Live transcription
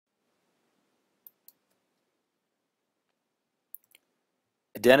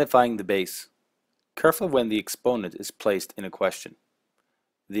Identifying the base. Careful when the exponent is placed in a question.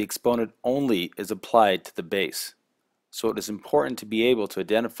 The exponent only is applied to the base, so it is important to be able to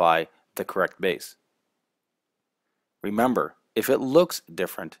identify the correct base. Remember, if it looks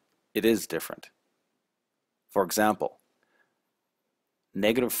different, it is different. For example,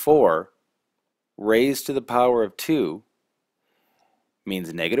 -4 raised to the power of 2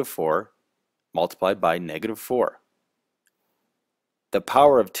 means -4 multiplied by -4. The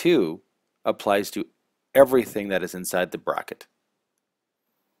power of 2 applies to everything that is inside the bracket.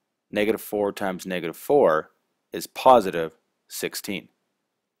 -4 times -4 is positive 16.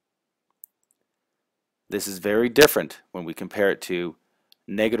 This is very different when we compare it to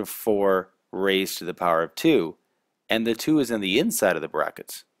 -4 raised to the power of 2, and the 2 is in the inside of the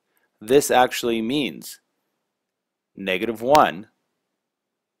brackets. This actually means -1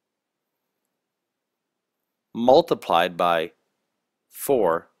 multiplied by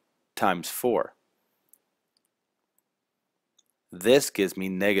 4 times 4. This gives me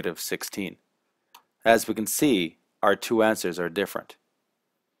 -16. As we can see, our two answers are different.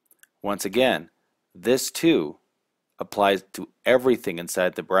 Once again, this 2 applies to everything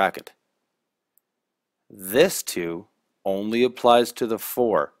inside the bracket. This 2 only applies to the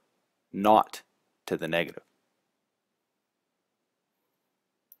 4, not to the negative.